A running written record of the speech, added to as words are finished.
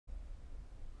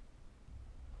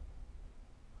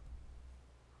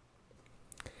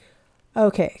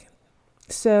Okay,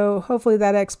 so hopefully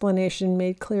that explanation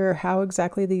made clear how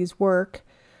exactly these work.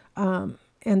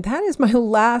 And that is my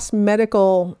last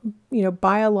medical,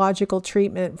 biological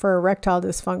treatment for erectile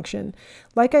dysfunction.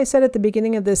 Like I said at the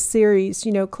beginning of this series,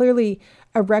 clearly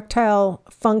erectile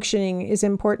functioning is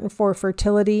important for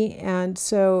fertility. And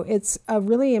so it's a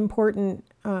really important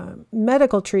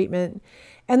medical treatment.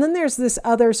 And then there's this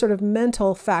other sort of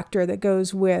mental factor that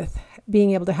goes with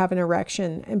being able to have an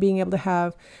erection and being able to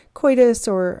have coitus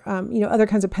or, other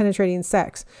kinds of penetrating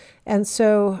sex. And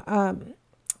so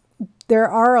there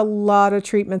are a lot of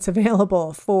treatments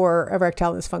available for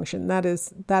erectile dysfunction.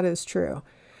 That is true.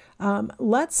 I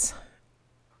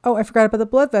forgot about the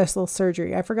blood vessel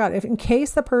surgery. I forgot. If in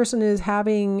case the person is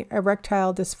having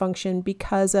erectile dysfunction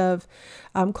because of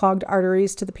clogged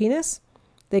arteries to the penis,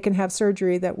 they can have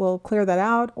surgery that will clear that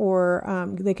out, or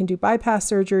they can do bypass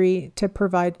surgery to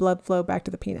provide blood flow back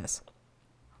to the penis.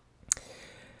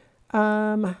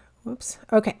 Whoops.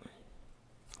 Okay.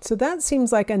 So that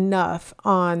seems like enough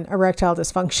on erectile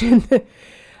dysfunction.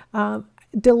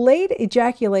 Delayed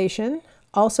ejaculation,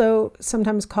 also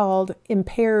sometimes called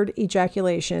impaired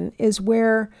ejaculation, is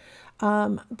where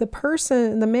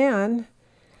the man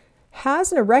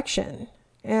has an erection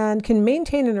and can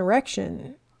maintain an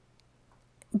erection,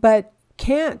 but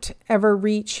can't ever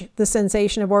reach the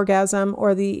sensation of orgasm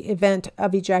or the event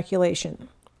of ejaculation.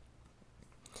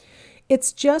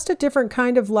 It's just a different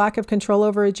kind of lack of control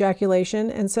over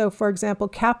ejaculation. And so, for example,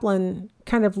 Kaplan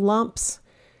kind of lumps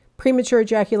premature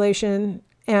ejaculation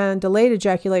and delayed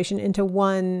ejaculation into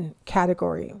one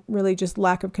category, really just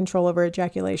lack of control over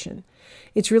ejaculation.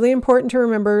 It's really important to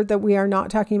remember that we are not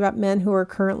talking about men who are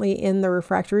currently in the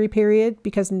refractory period,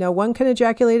 because no one can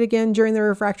ejaculate again during the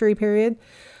refractory period.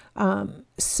 And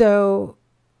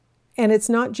it's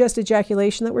not just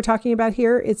ejaculation that we're talking about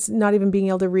here. It's not even being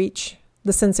able to reach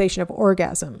the sensation of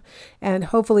orgasm. And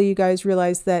hopefully you guys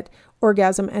realize that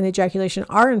orgasm and ejaculation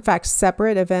are in fact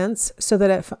separate events, so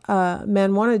that if a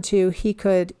man wanted to, he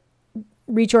could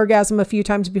reach orgasm a few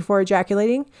times before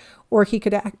ejaculating, or he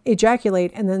could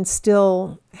ejaculate and then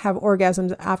still have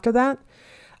orgasms after that.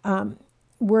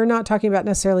 We're not talking about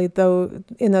necessarily though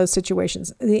in those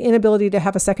situations. The inability to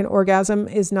have a second orgasm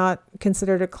is not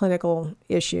considered a clinical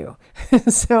issue.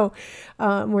 So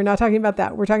we're not talking about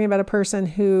that. We're talking about a person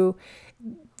who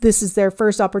this is their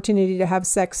first opportunity to have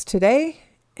sex today,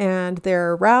 and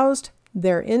they're aroused,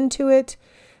 they're into it,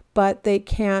 but they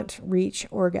can't reach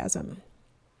orgasm.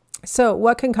 So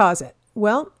what can cause it?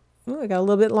 Well, I got a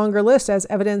little bit longer list as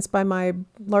evidenced by my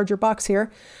larger box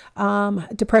here.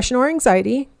 Depression or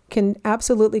anxiety can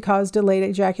absolutely cause delayed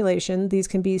ejaculation. These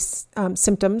can be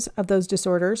symptoms of those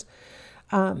disorders.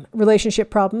 Relationship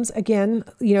problems, again,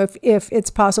 if it's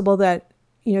possible that,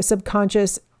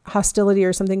 subconscious hostility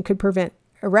or something could prevent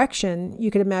erection, you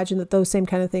could imagine that those same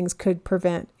kind of things could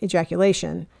prevent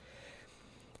ejaculation.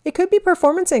 It could be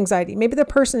performance anxiety. Maybe the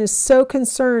person is so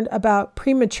concerned about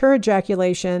premature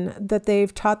ejaculation that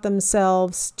they've taught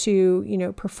themselves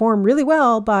to, perform really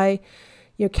well by,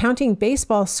 counting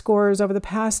baseball scores over the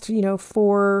past,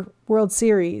 4 World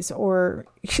Series, or,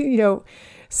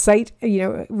 recite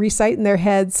in their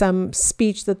head some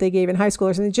speech that they gave in high school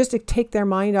or something, just to take their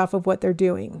mind off of what they're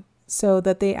doing, so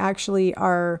that they actually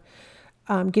are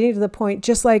getting to the point,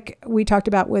 just like we talked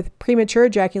about with premature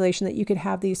ejaculation, that you could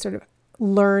have these sort of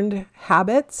learned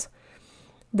habits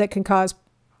that can cause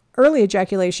early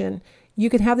ejaculation. You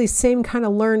can have these same kind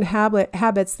of learned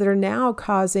habits that are now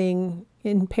causing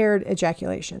impaired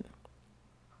ejaculation.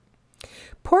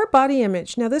 Poor body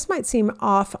image. Now, this might seem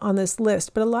off on this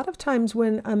list, but a lot of times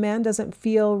when a man doesn't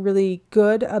feel really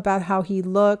good about how he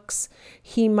looks,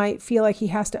 he might feel like he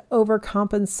has to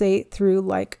overcompensate through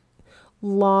like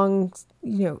long,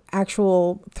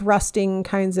 actual thrusting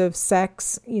kinds of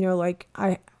sex, like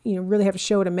I really have to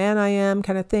show what a man I am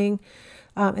kind of thing.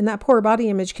 And that poor body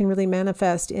image can really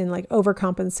manifest in like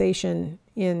overcompensation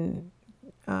in,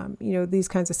 these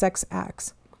kinds of sex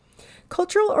acts.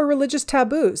 Cultural or religious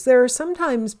taboos. There are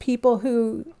sometimes people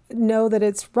who know that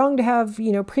it's wrong to have,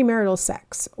 premarital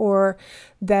sex, or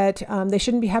that they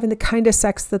shouldn't be having the kind of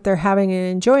sex that they're having and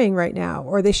enjoying right now,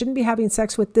 or they shouldn't be having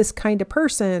sex with this kind of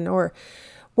person, or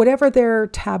whatever their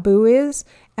taboo is.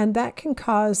 And that can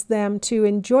cause them to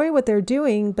enjoy what they're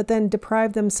doing, but then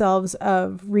deprive themselves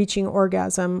of reaching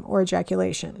orgasm or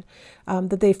ejaculation.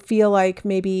 That they feel like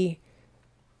maybe,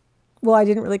 well, I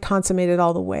didn't really consummate it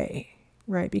all the way,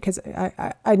 right? Because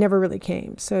I never really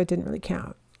came, so it didn't really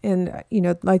count. And,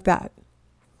 like that.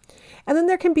 And then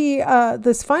there can be,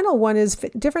 this final one is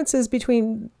differences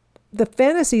between the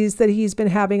fantasies that he's been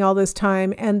having all this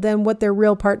time and then what their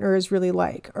real partner is really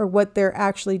like, or what they're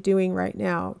actually doing right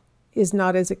now is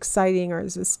not as exciting or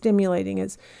as stimulating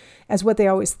as what they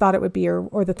always thought it would be,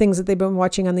 or the things that they've been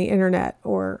watching on the internet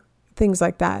or things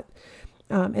like that.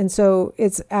 And so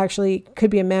it's actually could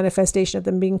be a manifestation of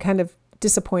them being kind of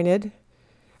disappointed,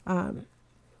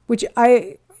 which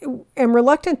I am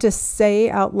reluctant to say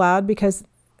out loud, because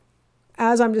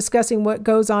as I'm discussing what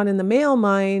goes on in the male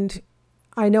mind,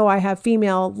 I know I have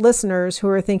female listeners who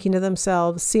are thinking to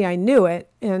themselves, see, I knew it.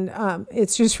 And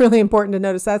it's just really important to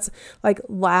notice that's like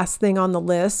last thing on the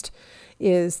list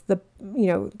is that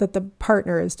the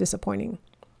partner is disappointing.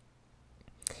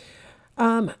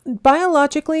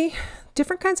 Biologically,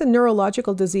 different kinds of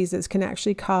neurological diseases can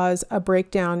actually cause a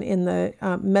breakdown in the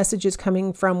messages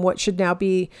coming from what should now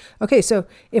be, okay, so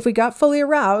if we got fully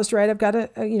aroused, right, I've got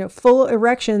a full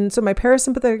erection, so my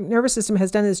parasympathetic nervous system has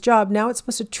done its job. Now it's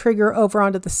supposed to trigger over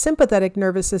onto the sympathetic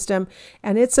nervous system,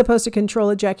 and it's supposed to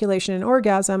control ejaculation and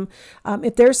orgasm.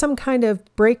 If there's some kind of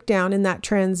breakdown in that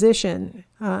transition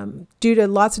due to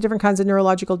lots of different kinds of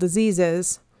neurological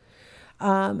diseases,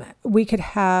 we could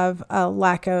have a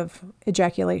lack of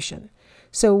ejaculation.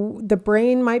 So the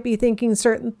brain might be thinking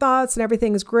certain thoughts and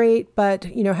everything is great, but,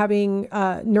 having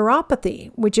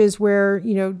neuropathy, which is where,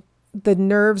 the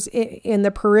nerves in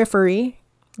the periphery,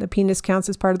 the penis counts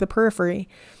as part of the periphery,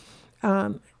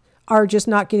 are just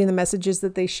not getting the messages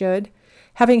that they should.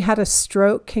 Having had a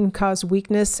stroke can cause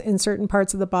weakness in certain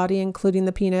parts of the body, including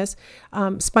the penis.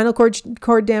 Spinal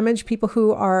cord damage, people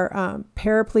who are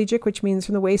paraplegic, which means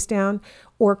from the waist down,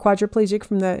 or quadriplegic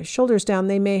from the shoulders down,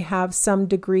 they may have some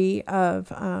degree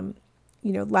of,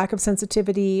 lack of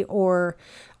sensitivity or,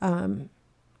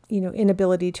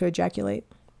 inability to ejaculate.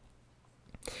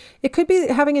 It could be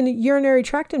having a urinary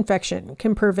tract infection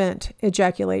can prevent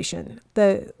ejaculation.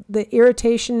 The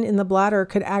irritation in the bladder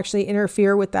could actually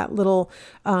interfere with that little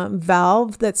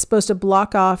valve that's supposed to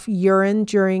block off urine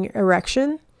during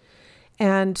erection.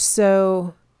 And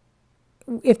so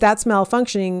if that's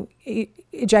malfunctioning,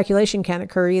 ejaculation can't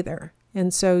occur either.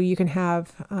 And so you can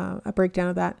have a breakdown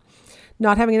of that.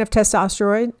 Not having enough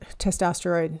testosterone,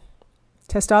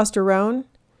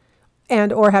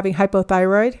 and or having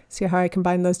hypothyroid. See how I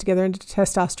combine those together into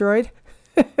testosterone?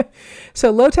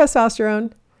 So low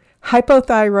testosterone,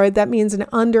 hypothyroid, that means an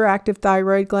underactive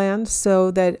thyroid gland so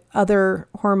that other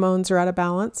hormones are out of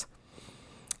balance.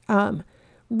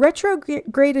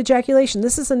 Retrograde ejaculation.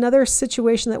 This is another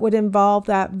situation that would involve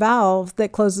that valve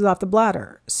that closes off the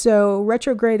bladder. So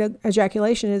retrograde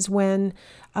ejaculation is when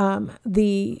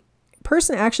the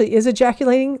person actually is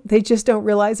ejaculating, they just don't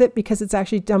realize it because it's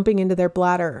actually dumping into their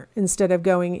bladder instead of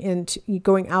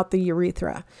going out the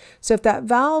urethra. So if that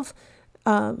valve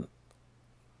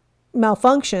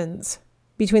malfunctions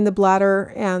between the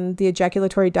bladder and the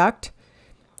ejaculatory duct,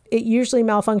 it usually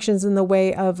malfunctions in the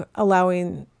way of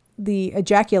allowing the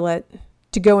ejaculate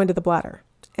to go into the bladder.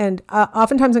 And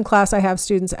oftentimes in class, I have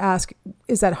students ask,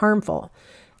 is that harmful?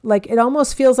 Like it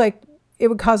almost feels like it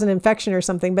would cause an infection or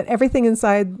something, but everything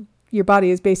inside your body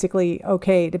is basically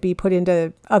okay to be put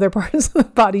into other parts of the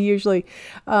body usually.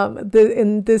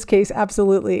 In this case,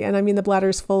 absolutely. And I mean, the bladder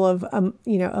is full of,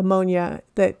 ammonia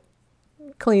that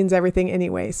cleans everything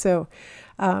anyway. So,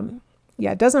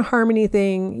 it doesn't harm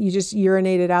anything. You just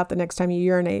urinate it out the next time you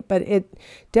urinate. But it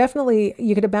definitely,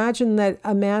 you could imagine that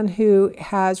a man who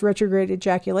has retrograde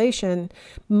ejaculation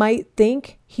might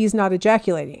think he's not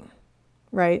ejaculating.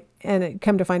 Right? And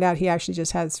come to find out he actually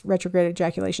just has retrograde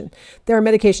ejaculation. There are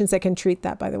medications that can treat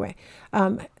that, by the way.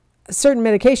 Certain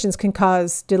medications can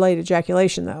cause delayed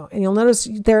ejaculation, though. And you'll notice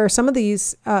there are some of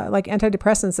these, like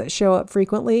antidepressants, that show up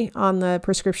frequently on the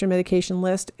prescription medication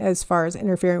list as far as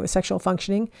interfering with sexual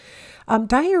functioning.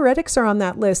 Diuretics are on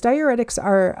that list. Diuretics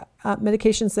are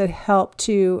medications that help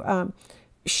to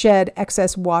shed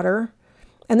excess water,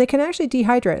 and they can actually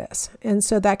dehydrate us. And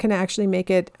so that can actually make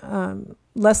it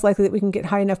less likely that we can get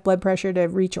high enough blood pressure to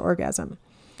reach orgasm.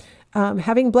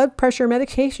 Having blood pressure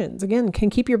medications, again, can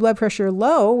keep your blood pressure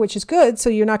low, which is good. So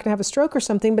you're not going to have a stroke or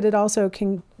something, but it also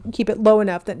can keep it low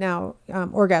enough that now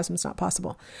orgasm is not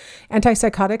possible.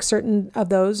 Antipsychotics, certain of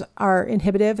those are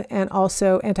inhibitive, and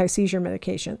also anti-seizure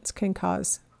medications can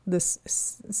cause this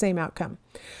same outcome.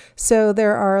 So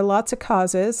there are lots of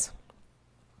causes.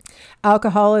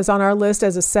 Alcohol is on our list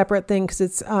as a separate thing because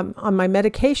it's on my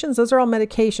medications. Those are all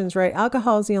medications, right?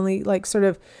 Alcohol is the only sort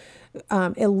of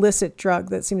illicit drug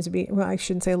that seems to be, well, I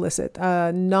shouldn't say illicit,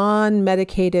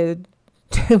 non-medicated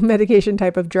medication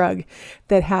type of drug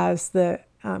that has the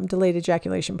delayed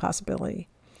ejaculation possibility.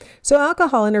 So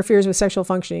alcohol interferes with sexual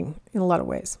functioning in a lot of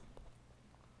ways.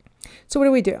 So what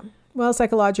do we do? Well,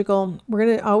 psychological, we're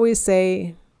going to always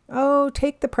say, oh,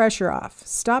 take the pressure off.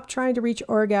 Stop trying to reach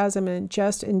orgasm and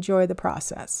just enjoy the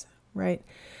process, right?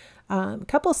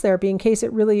 couples therapy in case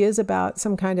it really is about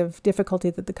some kind of difficulty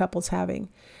that the couple's having.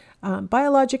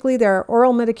 Biologically, there are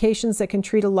oral medications that can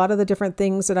treat a lot of the different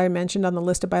things that I mentioned on the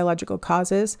list of biological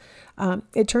causes.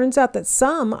 It turns out that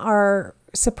some are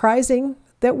surprising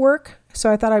that work,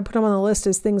 so I thought I'd put them on the list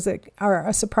as things that are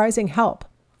a surprising help.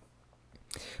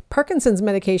 Parkinson's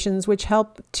medications, which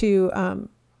help to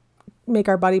make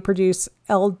our body produce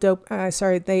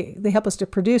they help us to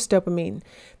produce dopamine.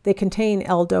 They contain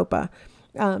L-DOPA.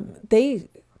 They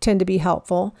tend to be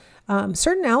helpful.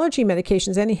 Certain allergy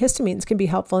medications, antihistamines, can be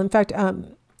helpful. In fact,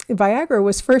 Viagra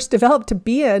was first developed to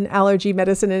be an allergy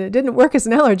medicine, and it didn't work as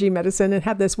an allergy medicine. It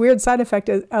had this weird side effect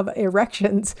of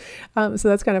erections. So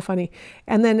that's kind of funny.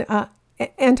 And then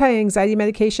anti-anxiety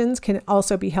medications can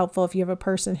also be helpful if you have a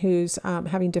person who's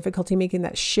having difficulty making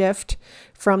that shift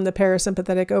from the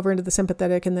parasympathetic over into the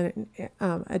sympathetic and then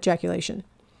ejaculation.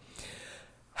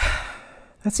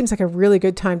 That seems like a really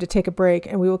good time to take a break,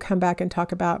 and we will come back and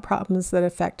talk about problems that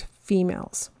affect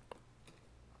females.